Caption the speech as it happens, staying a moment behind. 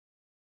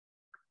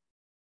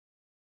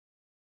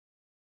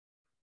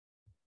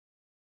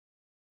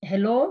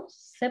Hello,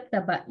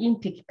 September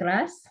intake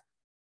class.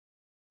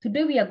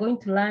 Today we are going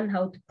to learn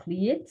how to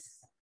create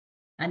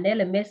an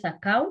LMS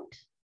account.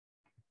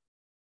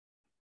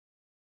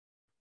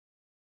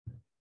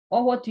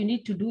 All what you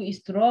need to do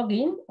is to log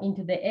in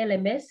into the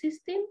LMS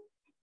system,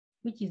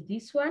 which is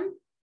this one.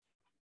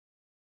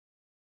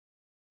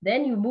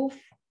 Then you move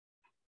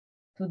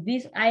to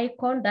this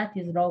icon that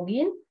is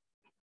login.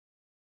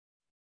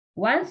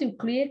 Once you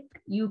click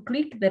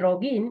the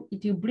login,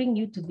 it will bring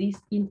you to this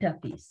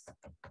interface.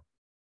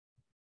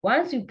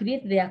 Once you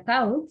create the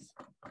accounts,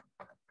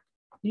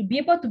 you'll be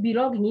able to be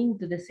logging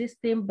into the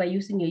system by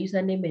using your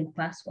username and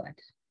password.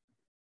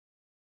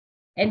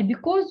 And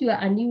because you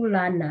are a new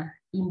learner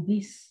in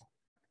this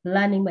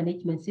learning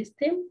management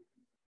system,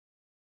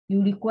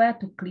 you require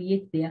to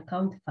create the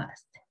account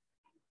first.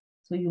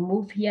 So you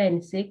move here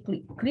and say,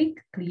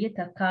 click create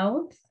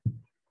account.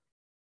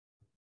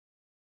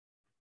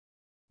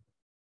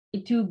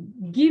 It will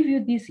give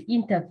you this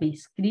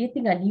interface,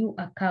 creating a new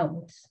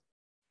account.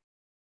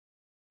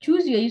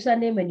 Choose your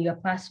username and your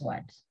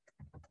password.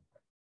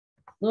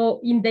 So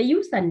in the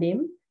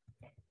username,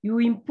 you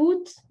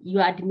input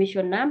your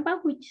admission number,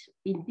 which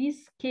in this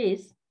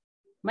case,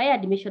 my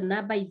admission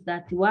number is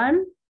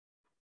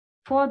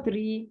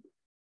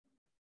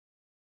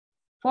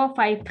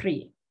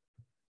 3143453.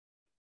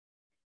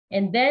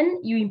 And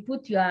then you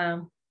input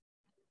your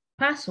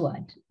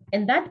password.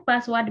 And that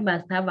password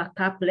must have a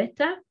cap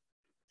letter,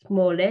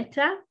 small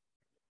letter,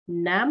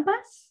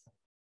 numbers,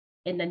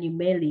 and a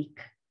numeric.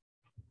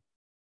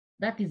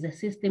 That is a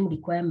system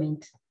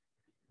requirement.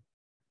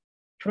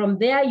 From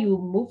there, you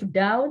move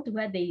down to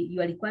where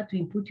you are required to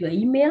input your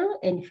email.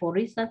 And for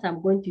instance,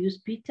 I'm going to use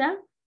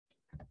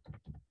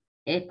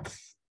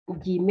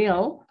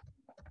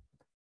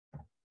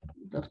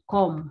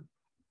peter@gmail.com.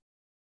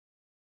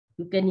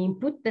 You can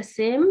input the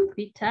same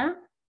Peter,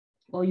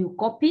 or you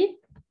copy,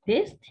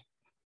 paste.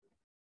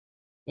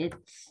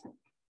 It's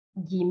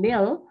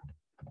gmail.com.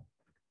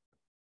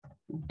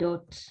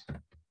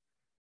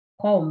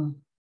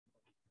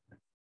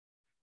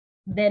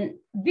 Then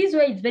this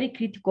way is very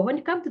critical. When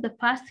it comes to the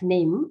first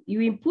name,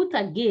 you input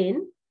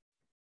again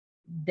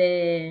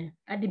the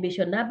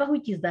admission number,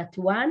 which is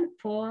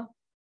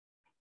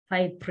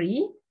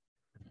 31453.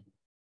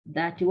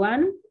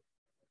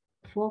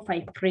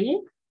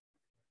 31453.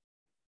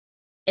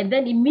 And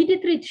then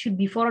immediately it should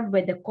be followed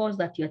by the course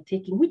that you are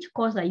taking. Which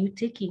course are you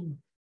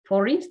taking?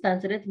 For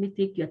instance, let me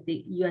take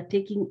you are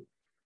taking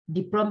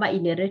diploma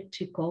in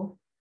electrical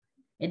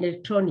and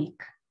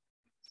electronic.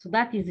 So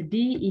that is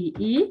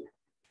DEE.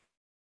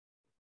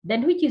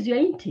 Then which is your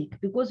intake?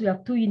 Because we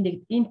have two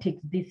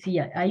intakes this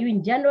year. Are you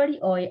in January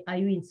or are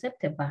you in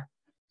September?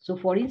 So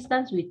for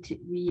instance,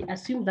 we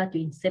assume that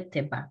you're in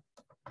September.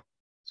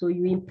 So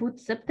you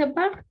input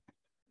September.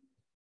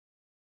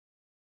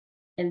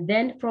 And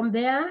then from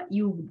there,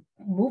 you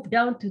move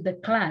down to the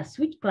class.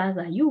 Which class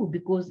are you?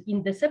 Because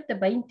in the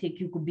September intake,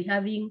 you could be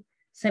having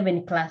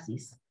 7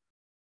 classes.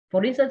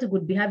 For instance, you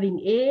could be having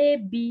A,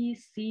 B,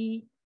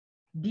 C,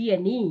 D,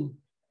 and E.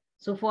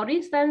 So for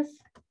instance,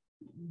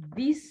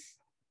 this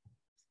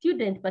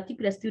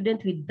particular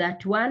student with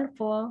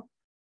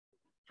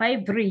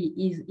 31453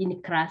 is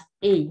in class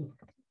A.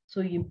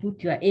 So you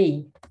input your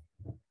A.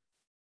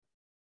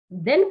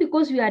 Then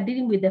because we are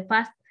dealing with the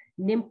first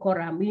name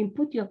column, you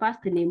input your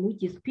first name,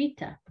 which is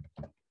Peter.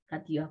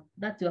 That's your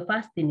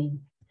first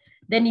name.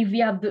 Then if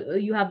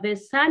you have the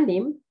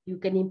surname, you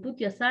can input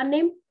your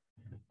surname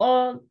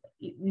or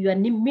your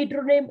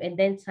middle name and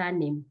then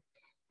surname.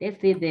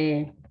 Let's say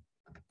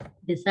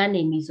the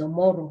surname is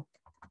Omoro.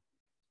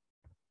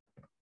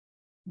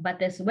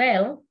 But as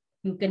well,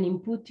 you can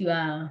input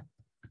your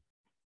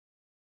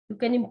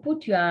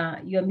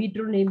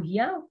middle name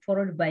here,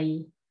 followed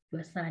by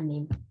your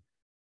surname.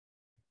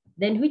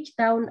 Then which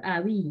town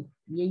are we?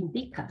 We are in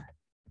Thika.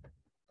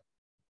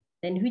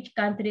 Then which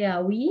country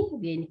are we?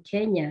 We are in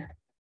Kenya.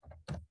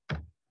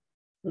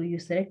 So you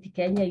select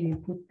Kenya, you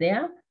input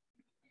there.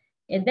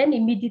 And then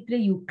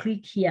immediately you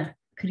click here,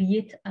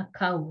 create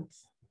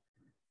accounts.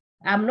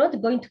 I'm not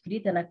going to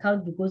create an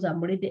account because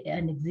I'm already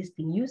an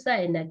existing user.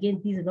 And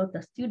again, this is not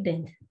a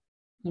student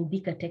in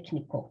Thika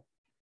Technical.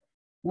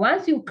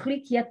 Once you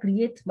click here,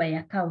 create my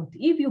account,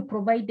 if you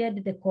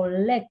provided the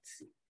correct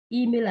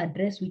email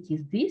address, which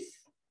is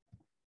this,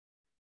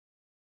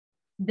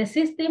 the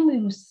system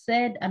will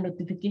send a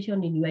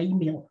notification in your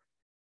email.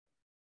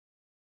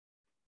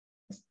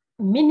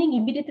 Meaning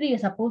immediately you're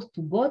supposed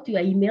to go to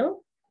your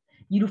email,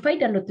 you'll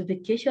find a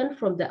notification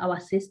from our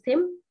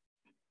system,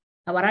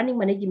 our learning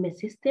management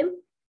system,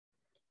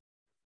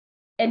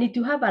 and it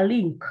will have a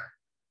link.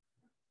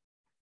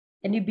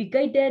 And you'll be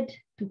guided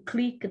to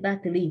click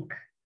that link.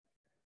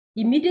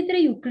 Immediately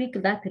you click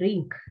that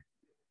link,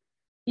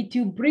 it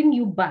will bring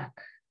you back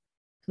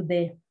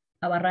to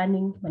our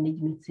learning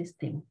management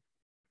system.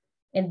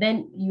 And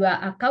then your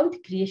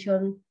account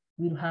creation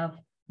will have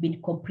been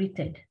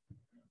completed.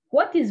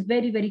 What is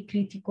very, very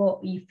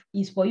critical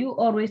is for you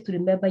always to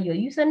remember your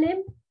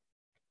username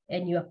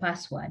and your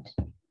password.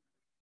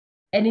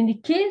 And in the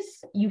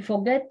case you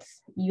forget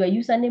your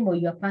username or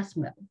your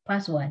password,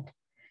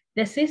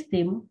 the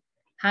system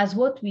has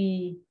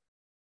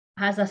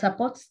has a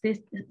support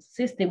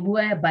system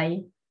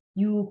whereby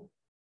you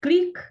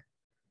click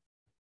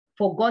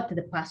forgot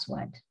the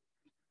password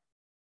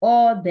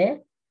or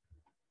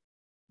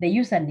the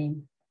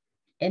username,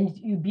 and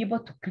you'll be able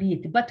to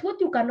create. But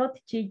what you cannot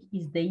change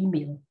is the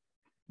email,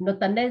 not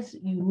unless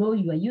you know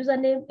your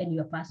username and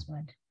your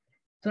password.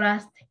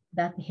 Trust,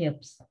 that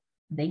helps.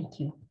 Thank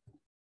you.